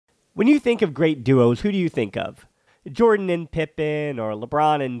When you think of great duos, who do you think of? Jordan and Pippen or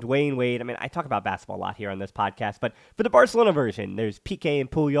LeBron and Dwayne Wade. I mean, I talk about basketball a lot here on this podcast, but for the Barcelona version, there's PK and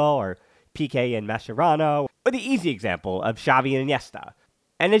Puyol or PK and Mascherano, or the easy example of Xavi and Iniesta.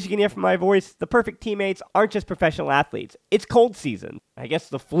 And as you can hear from my voice, the perfect teammates aren't just professional athletes. It's cold season. I guess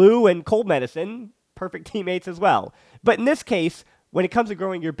the flu and cold medicine, perfect teammates as well. But in this case, when it comes to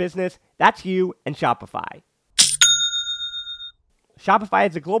growing your business, that's you and Shopify. Shopify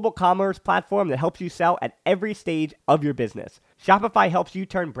is a global commerce platform that helps you sell at every stage of your business. Shopify helps you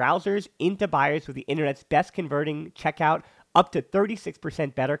turn browsers into buyers with the internet's best converting checkout, up to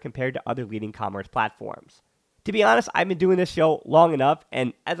 36% better compared to other leading commerce platforms. To be honest, I've been doing this show long enough,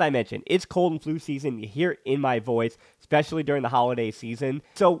 and as I mentioned, it's cold and flu season. You hear it in my voice, especially during the holiday season.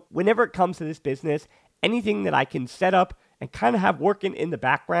 So whenever it comes to this business, anything that I can set up and kind of have working in the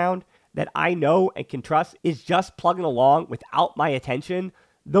background that I know and can trust is just plugging along without my attention.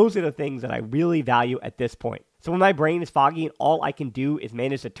 Those are the things that I really value at this point. So when my brain is foggy and all I can do is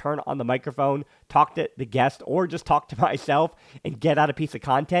manage to turn on the microphone, talk to the guest, or just talk to myself and get out a piece of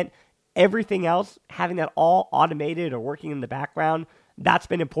content, everything else, having that all automated or working in the background, that's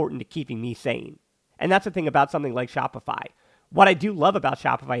been important to keeping me sane. And that's the thing about something like Shopify. What I do love about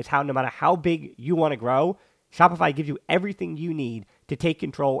Shopify is how no matter how big you want to grow, Shopify gives you everything you need to take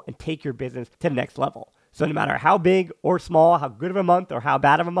control and take your business to the next level. So no matter how big or small, how good of a month or how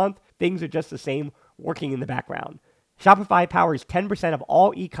bad of a month, things are just the same working in the background. Shopify powers 10% of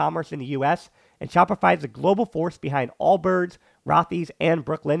all e-commerce in the US, and Shopify is the global force behind Allbirds, Rothy's, and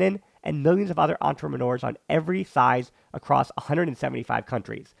Brooklinen, and millions of other entrepreneurs on every size across 175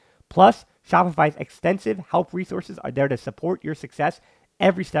 countries. Plus, Shopify's extensive help resources are there to support your success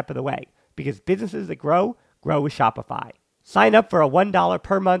every step of the way, because businesses that grow with Shopify. Sign up for a $1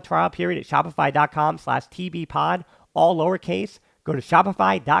 per month trial period at shopify.com/tbpod, all lowercase. Go to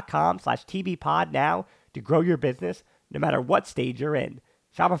shopify.com/tbpod now to grow your business no matter what stage you're in.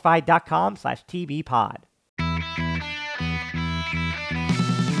 Shopify.com/tbpod.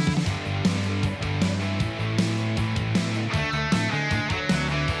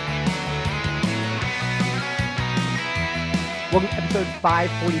 Welcome to episode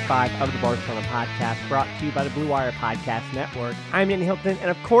 545 of the Barcelona podcast, brought to you by the Blue Wire Podcast Network. I'm Danny Hilton,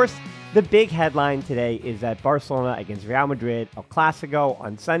 and of course, the big headline today is that Barcelona against Real Madrid, El Clasico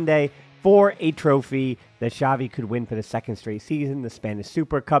on Sunday, for a trophy that Xavi could win for the second straight season, the Spanish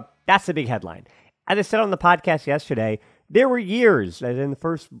Super Cup. That's the big headline. As I said on the podcast yesterday, there were years, as in the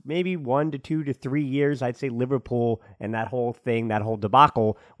first maybe 1 to 2 to 3 years, I'd say Liverpool and that whole thing, that whole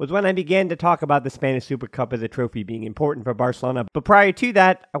debacle, was when I began to talk about the Spanish Super Cup as a trophy being important for Barcelona. But prior to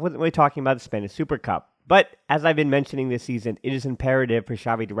that, I wasn't really talking about the Spanish Super Cup. But as I've been mentioning this season, it is imperative for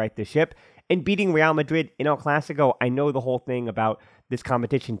Xavi to right the ship. And beating Real Madrid in El Clasico, I know the whole thing about this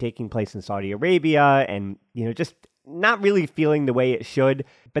competition taking place in Saudi Arabia and, just not really feeling the way it should.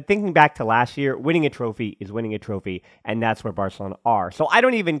 But thinking back to last year, winning a trophy is winning a trophy, and that's where Barcelona are. So I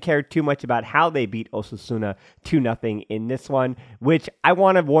don't even care too much about how they beat Osasuna 2-0 in this one, which I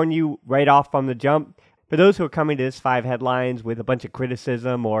want to warn you right off from the jump. For those who are coming to this 5 headlines with a bunch of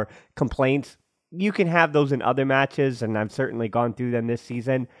criticism or complaints, you can have those in other matches, and I've certainly gone through them this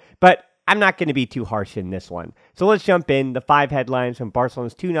season. But I'm not going to be too harsh in this one. So let's jump in. The 5 headlines from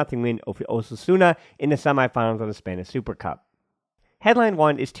Barcelona's 2-0 win over Osasuna in the semifinals of the Spanish Super Cup. Headline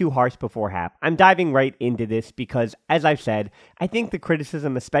 1 is too harsh before half. I'm diving right into this because, as I've said, I think the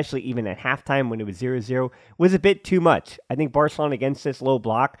criticism, especially even at halftime when it was 0-0, was a bit too much. I think Barcelona against this low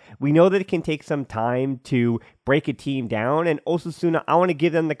block, we know that it can take some time to break a team down, and Osasuna, I want to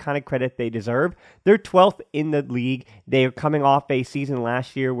give them the kind of credit they deserve. They're 12th in the league. They are coming off a season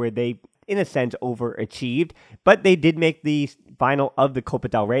last year where they, in a sense, overachieved, but they did make the final of the Copa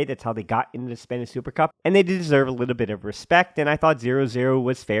del Rey. That's how they got into the Spanish Super Cup, and they did deserve a little bit of respect, and I thought 0-0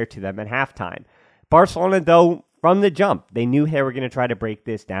 was fair to them at halftime. Barcelona, though, from the jump, they knew they were going to try to break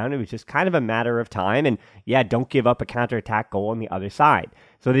this down. It was just kind of a matter of time, and don't give up a counterattack goal on the other side.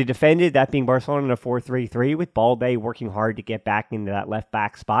 So they defended, that being Barcelona in a 4-3-3, with Balde working hard to get back into that left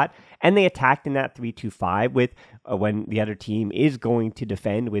back spot, and they attacked in that 3-2-5 with when the other team is going to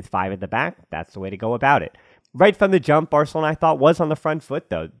defend with 5 at the back. That's the way to go about it. Right from the jump, Barcelona, I thought, was on the front foot,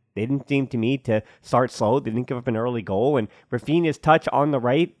 though. They didn't seem to me to start slow. They didn't give up an early goal, and Rafinha's touch on the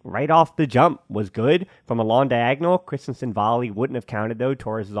right off the jump, was good. From a long diagonal, Christensen volley wouldn't have counted, though.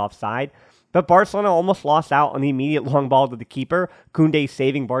 Torres is offside. But Barcelona almost lost out on the immediate long ball to the keeper. Koundé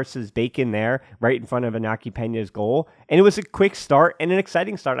saving Barca's bacon there, right in front of Iñaki Peña's goal. And it was a quick start and an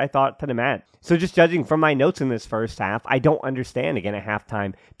exciting start, I thought, to the match. So just judging from my notes in this first half, I don't understand, again, at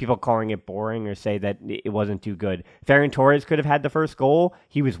halftime, people calling it boring or say that it wasn't too good. Ferran Torres could have had the first goal.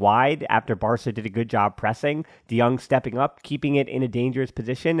 He was wide after Barca did a good job pressing. De Jong stepping up, keeping it in a dangerous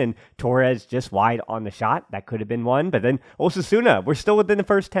position, and Torres just wide on the shot. That could have been one. But then Osasuna, we're still within the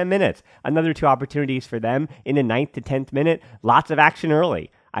first 10 minutes. Another two opportunities for them in the 9th to 10th minute. Lots of action early.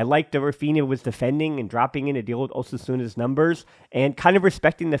 I liked that Rafinha was defending and dropping in to deal with Osasuna's numbers and kind of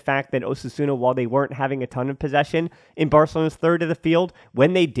respecting the fact that Osasuna, while they weren't having a ton of possession in Barcelona's third of the field,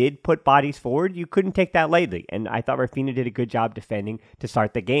 when they did put bodies forward, you couldn't take that lightly. And I thought Rafinha did a good job defending to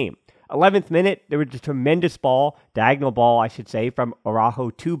start the game. 11th minute, there was a tremendous ball, diagonal ball, I should say, from Araujo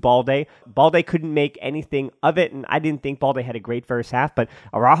to Balde. Balde couldn't make anything of it, and I didn't think Balde had a great first half, but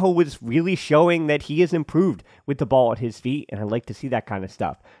Araujo was really showing that he has improved with the ball at his feet, and I like to see that kind of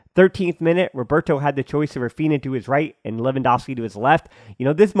stuff. 13th minute, Roberto had the choice of Rafinha to his right and Lewandowski to his left. You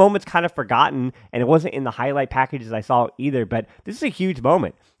know, this moment's kind of forgotten, and it wasn't in the highlight packages I saw either, but this is a huge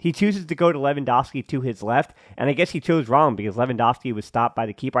moment. He chooses to go to Lewandowski to his left, and I guess he chose wrong because Lewandowski was stopped by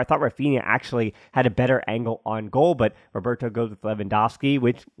the keeper. I thought Rafinha actually had a better angle on goal, but Roberto goes with Lewandowski,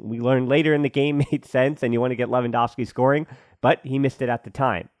 which we learned later in the game made sense, and you want to get Lewandowski scoring, but he missed it at the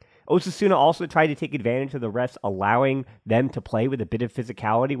time. Osasuna also tried to take advantage of the refs allowing them to play with a bit of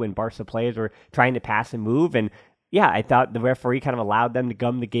physicality when Barca players were trying to pass and move. And yeah, I thought the referee kind of allowed them to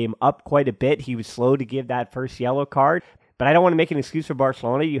gum the game up quite a bit. He was slow to give that first yellow card. But I don't want to make an excuse for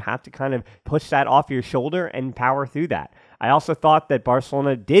Barcelona. You have to kind of push that off your shoulder and power through that. I also thought that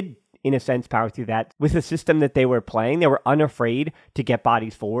Barcelona did, in a sense, power through that with the system that they were playing. They were unafraid to get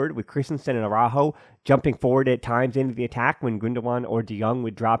bodies forward with Christensen and Araujo jumping forward at times into the attack when Gundogan or De Jong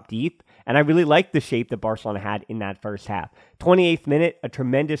would drop deep. And I really liked the shape that Barcelona had in that first half. 28th minute, a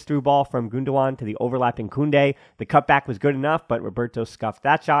tremendous through ball from Gundogan to the overlapping Koundé. The cutback was good enough, but Roberto scuffed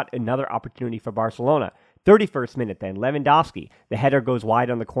that shot. Another opportunity for Barcelona. 31st minute then, Lewandowski. The header goes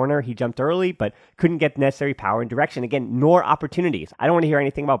wide on the corner. He jumped early, but couldn't get the necessary power and direction. Again, more opportunities. I don't want to hear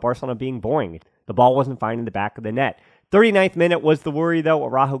anything about Barcelona being boring. The ball wasn't finding the back of the net. 39th minute was the worry, though.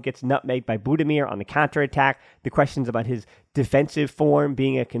 Araujo gets nutmegged by Budimir on the counterattack. The questions about his defensive form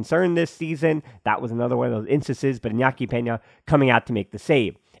being a concern this season. That was another one of those instances, but Iñaki Peña coming out to make the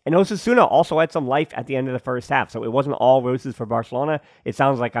save. And Osasuna also had some life at the end of the first half, so it wasn't all roses for Barcelona. It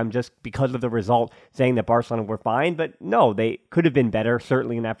sounds like I'm just, because of the result, saying that Barcelona were fine, but no, they could have been better,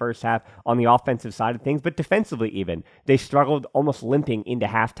 certainly in that first half on the offensive side of things, but defensively even. They struggled, almost limping into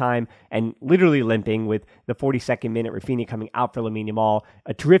halftime, and literally limping with the 42nd minute, Rafinha coming out for Lamine Yamal.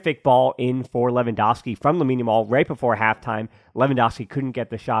 A terrific ball in for Lewandowski from Lamine Yamal right before halftime. Lewandowski couldn't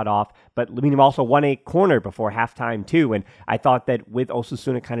get the shot off, but Lamine Yamal also won a corner before halftime too, and I thought that with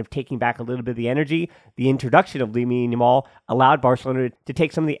Osasuna kind of taking back a little bit of the energy, the introduction of Lamine Yamal allowed Barcelona to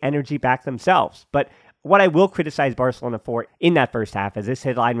take some of the energy back themselves. But what I will criticize Barcelona for in that first half, as this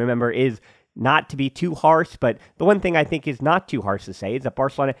headline, remember, is not to be too harsh, but the one thing I think is not too harsh to say is that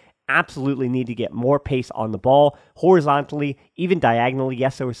Barcelona absolutely need to get more pace on the ball, horizontally, even diagonally.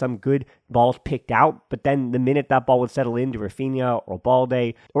 Yes, there were some good balls picked out, but then the minute that ball would settle into Rafinha or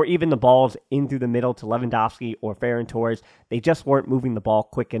Balde, or even the balls in through the middle to Lewandowski or Ferran Torres, they just weren't moving the ball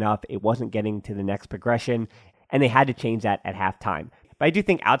quick enough. It wasn't getting to the next progression, and they had to change that at halftime. But I do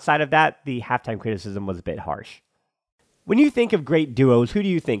think outside of that, the halftime criticism was a bit harsh. When you think of great duos, who do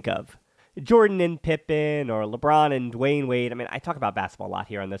you think of? Jordan and Pippen, or LeBron and Dwayne Wade. I mean, I talk about basketball a lot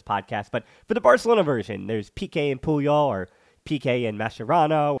here on this podcast, but for the Barcelona version, there's Piqué and Puyol, or Piqué and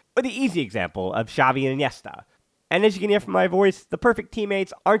Mascherano, or the easy example of Xavi and Iniesta. And as you can hear from my voice, the perfect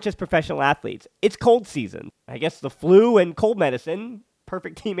teammates aren't just professional athletes. It's cold season. I guess the flu and cold medicine,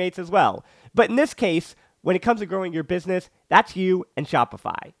 perfect teammates as well. But in this case, when it comes to growing your business, that's you and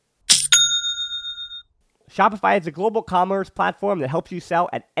Shopify. Shopify is a global commerce platform that helps you sell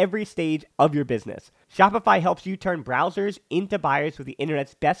at every stage of your business. Shopify helps you turn browsers into buyers with the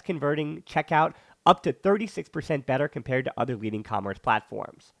internet's best converting checkout, up to 36% better compared to other leading commerce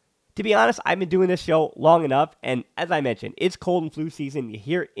platforms. To be honest, I've been doing this show long enough, and as I mentioned, it's cold and flu season. You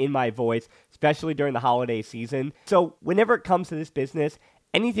hear it in my voice, especially during the holiday season. So whenever it comes to this business,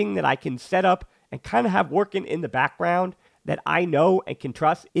 anything that I can set up and kind of have working in the background that I know and can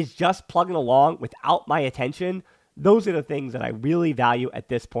trust is just plugging along without my attention. Those are the things that I really value at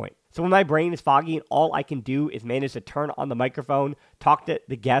this point. So when my brain is foggy and all I can do is manage to turn on the microphone, talk to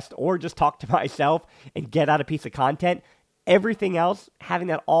the guest, or just talk to myself and get out a piece of content, everything else, having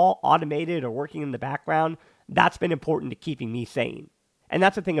that all automated or working in the background, that's been important to keeping me sane. And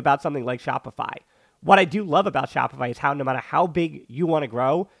that's the thing about something like Shopify. What I do love about Shopify is how no matter how big you want to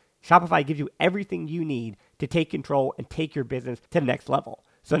grow, Shopify gives you everything you need to take control and take your business to the next level.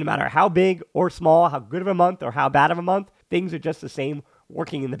 So no matter how big or small, how good of a month or how bad of a month, things are just the same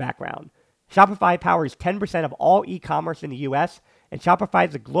working in the background. Shopify powers 10% of all e-commerce in the US, and Shopify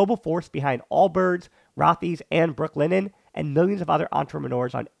is the global force behind Allbirds, Rothy's, and Brooklinen, and millions of other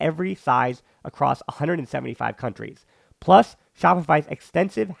entrepreneurs on every size across 175 countries. Plus, Shopify's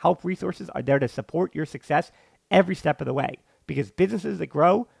extensive help resources are there to support your success every step of the way, because businesses that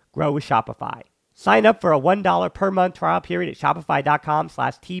grow with Shopify. Sign up for a $1 per month trial period at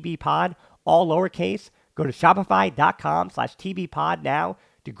shopify.com/tbpod, all lowercase. Go to shopify.com/tbpod now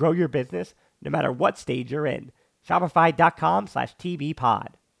to grow your business no matter what stage you're in. Shopify.com/tbpod.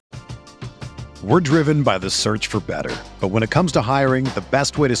 We're driven by the search for better. But when it comes to hiring, the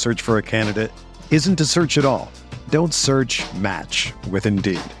best way to search for a candidate isn't to search at all. Don't search, match with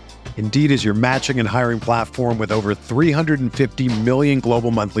Indeed. Indeed is your matching and hiring platform with over 350 million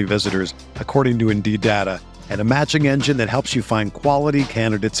global monthly visitors, according to Indeed data, and a matching engine that helps you find quality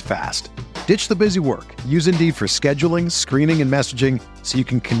candidates fast. Ditch the busy work. Use Indeed for scheduling, screening, and messaging so you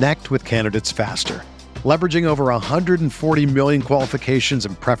can connect with candidates faster. Leveraging over 140 million qualifications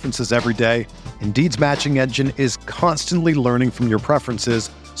and preferences every day, Indeed's matching engine is constantly learning from your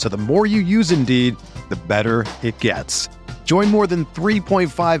preferences, so the more you use Indeed, the better it gets. Join more than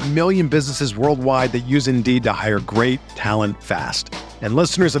 3.5 million businesses worldwide that use Indeed to hire great talent fast. And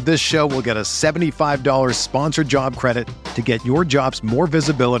listeners of this show will get a $75 sponsored job credit to get your jobs more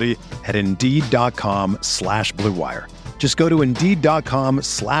visibility at Indeed.com/Blue Wire. Just go to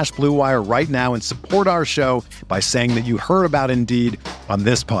Indeed.com/Blue Wire right now and support our show by saying that you heard about Indeed on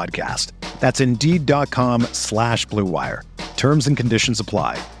this podcast. That's Indeed.com/Blue Wire. Terms and conditions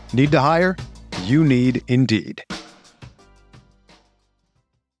apply. Need to hire? You need Indeed.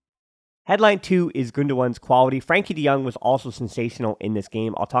 Headline 2 is Gundogan's quality. Frankie de Jong was also sensational in this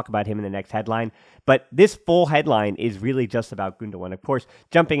game. I'll talk about him in the next headline. But this full headline is really just about Gundogan. Of course,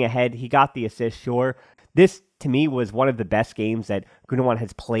 jumping ahead, he got the assist, sure. This, to me, was one of the best games that Gundogan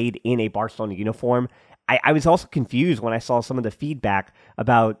has played in a Barcelona uniform. I was also confused when I saw some of the feedback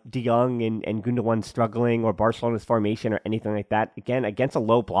about de Jong and Gundogan struggling or Barcelona's formation or anything like that. Again, against a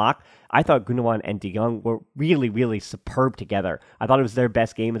low block, I thought Gundogan and de Jong were really, really superb together. I thought it was their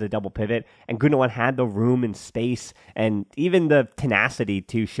best game as a double pivot, and Gundogan had the room and space and even the tenacity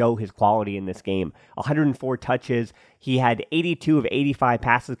to show his quality in this game. 104 touches. He had 82 of 85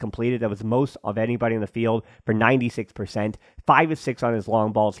 passes completed. That was most of anybody in the field for 96%. 5 of 6 on his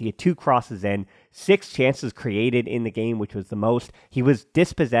long balls. He had 2 crosses in, 6 chances created in the game, which was the most. He was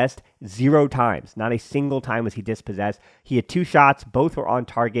dispossessed 0 times. Not a single time was he dispossessed. He had 2 shots. Both were on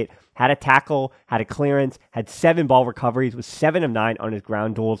target. Had a tackle, had a clearance, had 7 ball recoveries, was 7 of 9 on his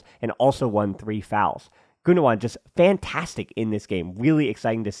ground duels, and also won 3 fouls. Gundogan just fantastic in this game. Really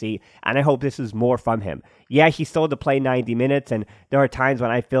exciting to see, and I hope this is more from him. Yeah, he still had to play 90 minutes, and there are times when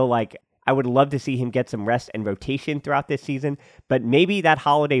I feel like I would love to see him get some rest and rotation throughout this season, but maybe that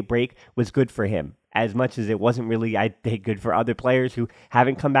holiday break was good for him. As much as it wasn't really, I think, good for other players who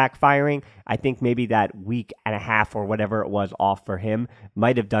haven't come back firing, I think maybe that week and a half or whatever it was off for him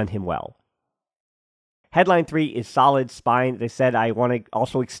might have done him well. Headline 3 is solid spine. They said I want to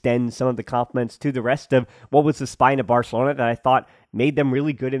also extend some of the compliments to the rest of what was the spine of Barcelona that I thought made them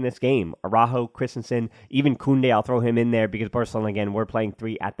really good in this game. Araujo, Christensen, even Koundé, I'll throw him in there because Barcelona, again, we're playing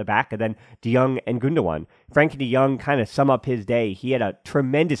 3 at the back, and then de Jong and Gundogan. Frankie de Jong kind of sum up his day. He had a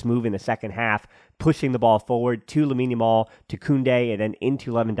tremendous move in the second half, pushing the ball forward to Lamine Yamal, to Koundé, and then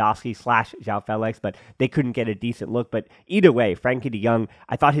into Lewandowski/João Felix, but they couldn't get a decent look. But either way, Frankie de Jong,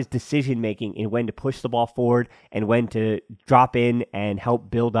 I thought his decision-making in when to push the ball forward and when to drop in and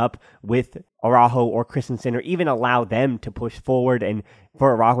help build up with Araujo or Christensen, or even allow them to push forward, and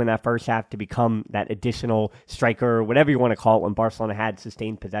for Araujo in that first half to become that additional striker, or whatever you want to call it, when Barcelona had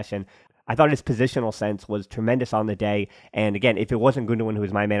sustained possession. I thought his positional sense was tremendous on the day. And again, if it wasn't Gundogan who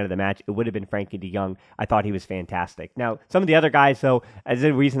was my man of the match, it would have been Frankie de Jong. I thought he was fantastic. Now, some of the other guys, though, as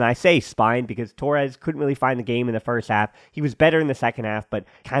the reason I say spine, because Torres couldn't really find the game in the first half. He was better in the second half, but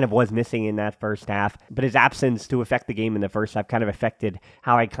kind of was missing in that first half. But his absence to affect the game in the first half kind of affected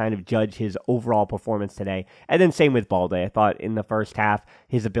how I kind of judge his overall performance today. And then same with Balde. I thought in the first half,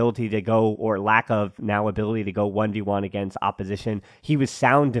 his ability to go, or lack of now ability to go 1v1 against opposition, he was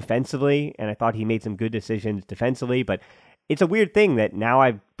sound defensively, and I thought he made some good decisions defensively, but it's a weird thing that now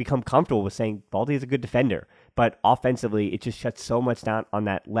I've become comfortable with saying Balde is a good defender, but offensively, it just shuts so much down on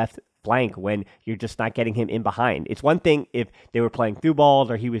that left flank when you're just not getting him in behind. It's one thing if they were playing through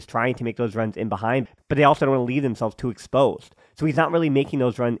balls or he was trying to make those runs in behind, but they also don't want to leave themselves too exposed. So he's not really making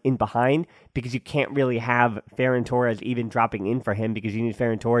those runs in behind because you can't really have Ferran Torres even dropping in for him because you need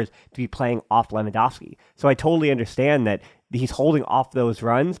Ferran Torres to be playing off Lewandowski. So I totally understand that he's holding off those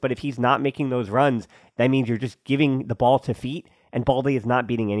runs, but if he's not making those runs, that means you're just giving the ball to feet, and Balde is not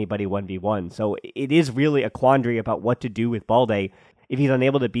beating anybody 1v1. So it is really a quandary about what to do with Balde if he's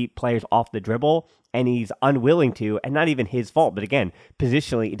unable to beat players off the dribble, and he's unwilling to, and not even his fault. But again,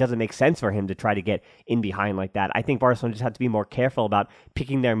 positionally, it doesn't make sense for him to try to get in behind like that. I think Barcelona just have to be more careful about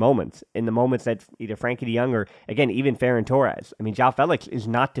picking their moments, in the moments that either Frankie de Jong or, again, even Ferran Torres. I mean, João Felix is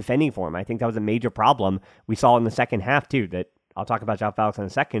not defending for him. I think that was a major problem we saw in the second half, too, that I'll talk about João Felix in a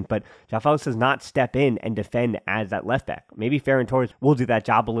second, but João Felix does not step in and defend as that left back. Maybe Ferran Torres will do that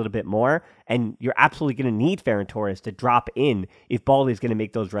job a little bit more, and you're absolutely going to need Ferran Torres to drop in if Balde is going to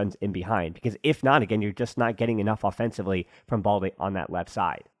make those runs in behind, because if not, again, you're just not getting enough offensively from Balde on that left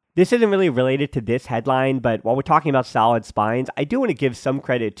side. This isn't really related to this headline, but while we're talking about solid spines, I do want to give some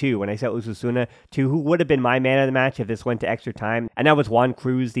credit to, when I said Osasuna, to who would have been my man of the match if this went to extra time, and that was Juan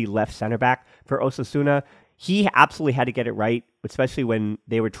Cruz, the left center back for Osasuna. He absolutely had to get it right, especially when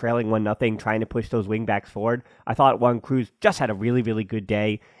they were trailing 1-0, trying to push those wingbacks forward. I thought Juan Cruz just had a really, really good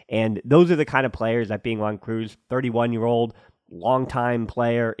day. And those are the kind of players, that being Juan Cruz, 31-year-old, longtime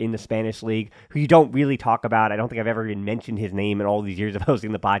player in the Spanish league, who you don't really talk about. I don't think I've ever even mentioned his name in all these years of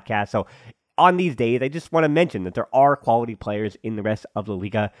hosting the podcast. So on these days, I just want to mention that there are quality players in the rest of La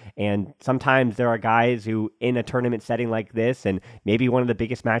Liga, and sometimes there are guys who, in a tournament setting like this, and maybe one of the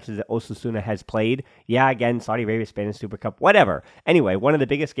biggest matches that Osasuna has played, again, Saudi Arabia, Spanish Super Cup, whatever. Anyway, one of the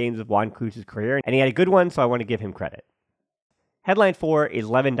biggest games of Juan Cruz's career, and he had a good one, so I want to give him credit. Headline 4 is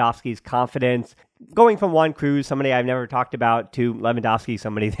Lewandowski's confidence. Going from Juan Cruz, somebody I've never talked about, to Lewandowski,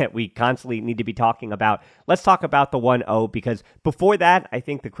 somebody that we constantly need to be talking about. Let's talk about the 1-0, because before that, I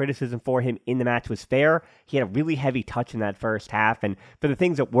think the criticism for him in the match was fair. He had a really heavy touch in that first half, and for the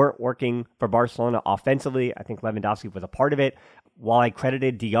things that weren't working for Barcelona offensively, I think Lewandowski was a part of it. While I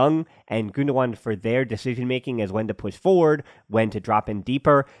credited de Jong and Gundogan for their decision-making as when to push forward, when to drop in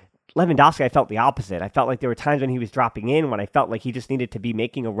deeper, Lewandowski, I felt the opposite. I felt like there were times when he was dropping in, when I felt like he just needed to be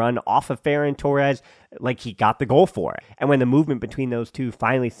making a run off of Ferran Torres, like he got the goal for it. And when the movement between those two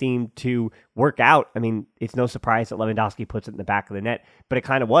finally seemed to work out, I mean, it's no surprise that Lewandowski puts it in the back of the net, but it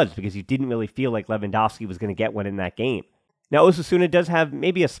kind of was, because you didn't really feel like Lewandowski was going to get one in that game. Now, Osasuna does have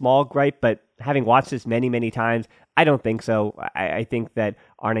maybe a small gripe, but having watched this many, many times, I don't think so. I think that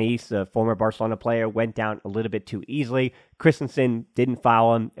Arnaiz, the former Barcelona player, went down a little bit too easily. Christensen didn't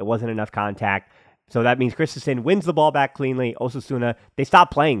foul him. It wasn't enough contact. So that means Christensen wins the ball back cleanly. Osasuna, they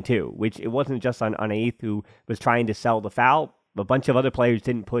stopped playing too, which it wasn't just on Arnaiz who was trying to sell the foul. A bunch of other players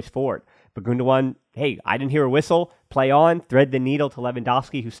didn't push forward. But Gundogan, hey, I didn't hear a whistle. Play on, thread the needle to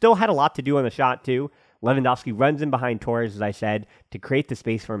Lewandowski, who still had a lot to do on the shot too. Lewandowski runs in behind Torres, as I said, to create the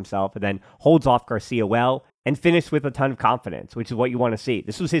space for himself, and then holds off Garcia well, and finished with a ton of confidence, which is what you want to see.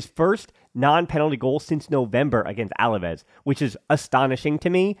 This was his first non-penalty goal since November against Alaves, which is astonishing to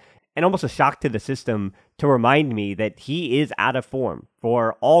me, and almost a shock to the system to remind me that he is out of form.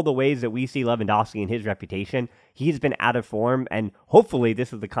 For all the ways that we see Lewandowski and his reputation, he's been out of form, and hopefully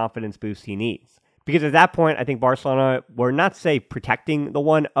this is the confidence boost he needs. Because at that point, I think Barcelona were not, say, protecting the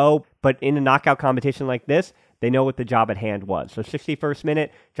 1-0, but in a knockout competition like this, they know what the job at hand was. So 61st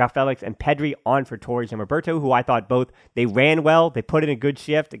minute, João Felix and Pedri on for Torres and Roberto, who I thought both, they ran well, they put in a good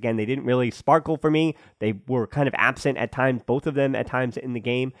shift. Again, they didn't really sparkle for me. They were kind of absent at times, both of them at times in the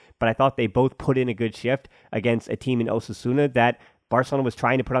game, but I thought they both put in a good shift against a team in Osasuna that Barcelona was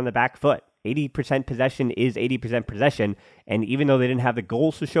trying to put on the back foot. 80% possession is 80% possession, and even though they didn't have the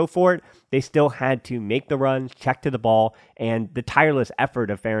goals to show for it, they still had to make the runs, check to the ball, and the tireless effort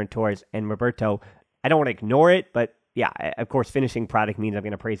of Ferran Torres and Roberto. I don't want to ignore it, but yeah, of course, finishing product means I'm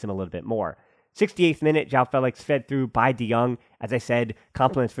going to praise him a little bit more. 68th minute, João Felix fed through by de Jong. As I said,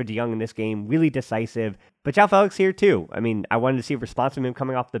 compliments for de Jong in this game, really decisive. But João Felix here too. I mean, I wanted to see a response from him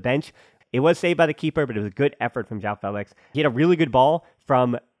coming off the bench. It was saved by the keeper, but it was a good effort from João Felix. He had a really good ball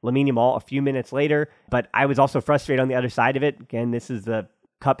from Lamine Yamal a few minutes later, but I was also frustrated on the other side of it. Again, this is the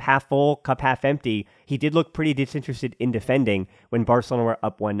cup half full, cup half empty. He did look pretty disinterested in defending when Barcelona were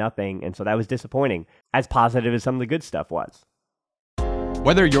up 1-0, and so that was disappointing, as positive as some of the good stuff was.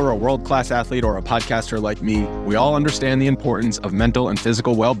 Whether you're a world-class athlete or a podcaster like me, we all understand the importance of mental and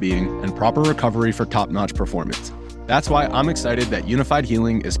physical well-being and proper recovery for top-notch performance. That's why I'm excited that Unified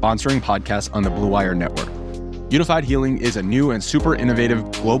Healing is sponsoring podcasts on the Blue Wire Network. Unified Healing is a new and super innovative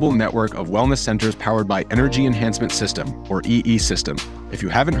global network of wellness centers powered by Energy Enhancement System, or EE System. If you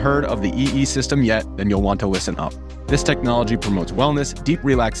haven't heard of the EE System yet, then you'll want to listen up. This technology promotes wellness, deep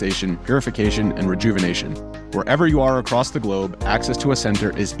relaxation, purification, and rejuvenation. Wherever you are across the globe, access to a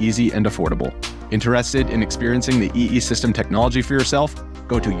center is easy and affordable. Interested in experiencing the EE System technology for yourself?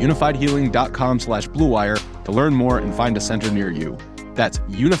 Go to unifiedhealing.com/bluewire to learn more and find a center near you. That's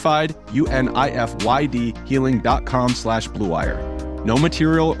unified, UNIFYD, healing.com/bluewire. No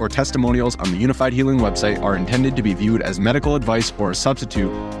material or testimonials on the Unified Healing website are intended to be viewed as medical advice or a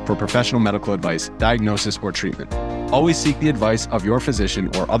substitute for professional medical advice, diagnosis, or treatment. Always seek the advice of your physician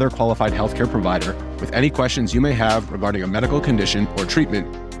or other qualified healthcare provider with any questions you may have regarding a medical condition or treatment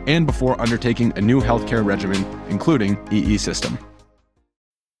and before undertaking a new healthcare regimen, including EE System.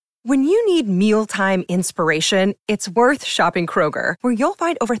 When you need mealtime inspiration, it's worth shopping Kroger, where you'll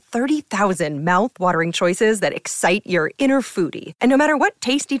find over 30,000 mouth-watering choices that excite your inner foodie. And no matter what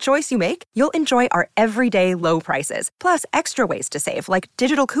tasty choice you make, you'll enjoy our everyday low prices, plus extra ways to save, like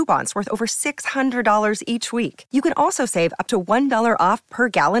digital coupons worth over $600 each week. You can also save up to $1 off per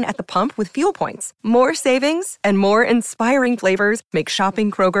gallon at the pump with fuel points. More savings and more inspiring flavors make shopping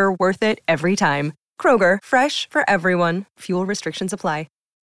Kroger worth it every time. Kroger, fresh for everyone. Fuel restrictions apply.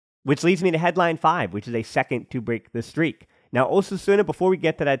 Which leads me to headline 5, which is a second to break the streak. Now, Osasuna, before we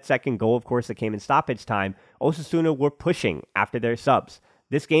get to that second goal, of course, that came in stoppage time, Osasuna were pushing after their subs.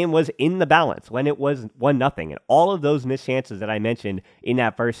 This game was in the balance when it was 1-0. And all of those missed chances that I mentioned in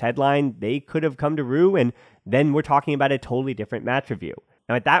that first headline, they could have come to rue, and then we're talking about a totally different match review.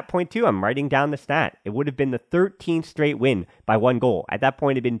 Now, at that point, too, I'm writing down the stat. It would have been the 13th straight win by 1 goal. At that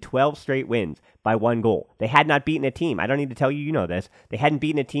point, it had been 12 straight wins by 1 goal. They had not beaten a team. I don't need to tell you, you know this. They hadn't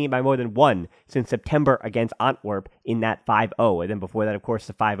beaten a team by more than 1 since September against Antwerp in that 5-0. And then before that, of course,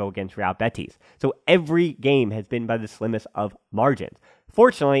 the 5-0 against Real Betis. So every game has been by the slimmest of margins.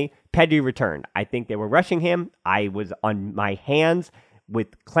 Fortunately, Pedri returned. I think they were rushing him. I was on my hands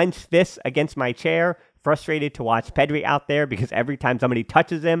with clenched fists against my chair, frustrated to watch Pedri out there because every time somebody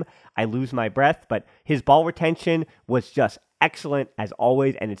touches him, I lose my breath. But his ball retention was just excellent as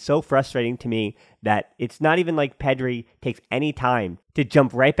always, and it's so frustrating to me that it's not even like Pedri takes any time to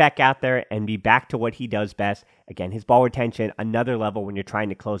jump right back out there and be back to what he does best. Again, his ball retention, another level when you're trying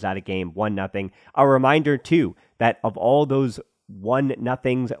to close out a game 1-0. A reminder, too, that of all those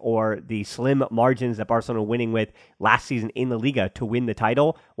 1-0s or the slim margins that Barcelona were winning with last season in the Liga to win the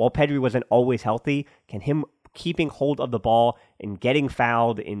title, while Pedri wasn't always healthy, can him keeping hold of the ball and getting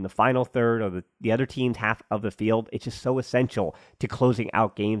fouled in the final third or the other team's half of the field, it's just so essential to closing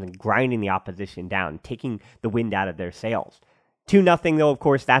out games and grinding the opposition down, taking the wind out of their sails. 2-0, though, of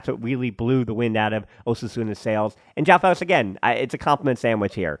course, that's what really blew the wind out of Osasuna's sails. And João Félix, again, it's a compliment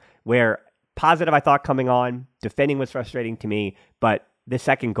sandwich here, where positive, I thought, coming on. Defending was frustrating to me, but the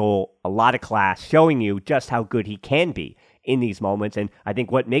second goal, a lot of class, showing you just how good he can be in these moments. And I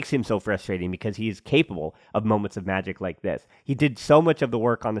think what makes him so frustrating, because he is capable of moments of magic like this. He did so much of the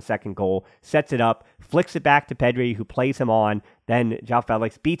work on the second goal, sets it up, flicks it back to Pedri, who plays him on. Then João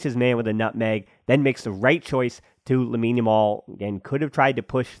Félix beats his man with a nutmeg, then makes the right choice to Lamine Yamal. Again, could have tried to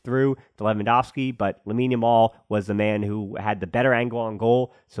push through to Lewandowski, but Lamine Yamal was the man who had the better angle on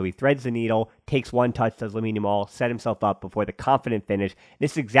goal, so he threads the needle, takes one touch, does Lamine Yamal, set himself up before the confident finish.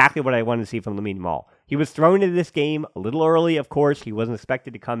 This is exactly what I wanted to see from Lamine Yamal. He was thrown into this game a little early, of course. He wasn't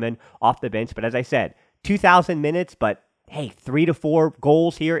expected to come in off the bench, but as I said, 2,000 minutes, but hey, 3 to 4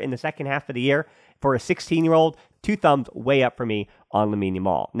 goals here in the second half of the year. For a 16-year-old, 2 thumbs way up for me on Lamine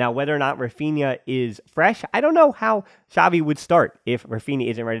Yamal. Now, whether or not Rafinha is fresh, I don't know how Xavi would start if Rafinha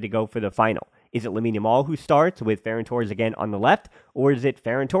isn't ready to go for the final. Is it Lamine Yamal who starts with Ferran Torres again on the left, or is it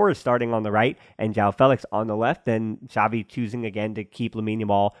Ferran Torres starting on the right and João Félix on the left, and Xavi choosing again to keep Lamine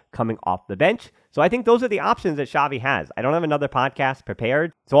Yamal coming off the bench? So I think those are the options that Xavi has. I don't have another podcast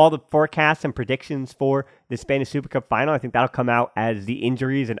prepared, so all the forecasts and predictions for the Spanish Super Cup final, I think that'll come out as the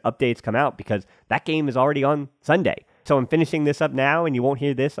injuries and updates come out, because that game is already on Sunday. So I'm finishing this up now, and you won't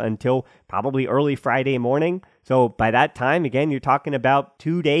hear this until probably early Friday morning. So by that time, again, you're talking about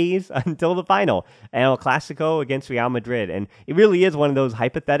 2 days until the final, El Clasico against Real Madrid. And it really is one of those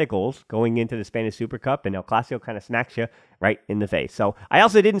hypotheticals going into the Spanish Super Cup, and El Clasico kind of smacks you right in the face. So I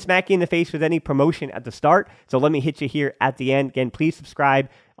also didn't smack you in the face with any promotion at the start, so let me hit you here at the end. Again, please subscribe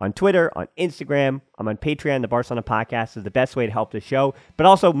on Twitter, on Instagram. I'm on Patreon. The Barcelona Podcast is the best way to help the show, but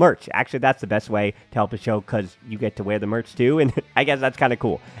also merch. Actually, that's the best way to help the show, because you get to wear the merch too, and I guess that's kind of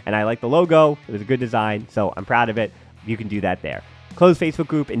cool. And I like the logo. It was a good design, so I'm proud of it. You can do that there. closed Facebook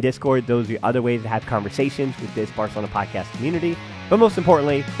group, and Discord. Those are the other ways to have conversations with this Barcelona podcast community. But most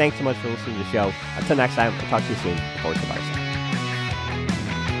importantly, thanks so much for listening to the show. Until next time, I'll talk to you soon. Forward to Barca.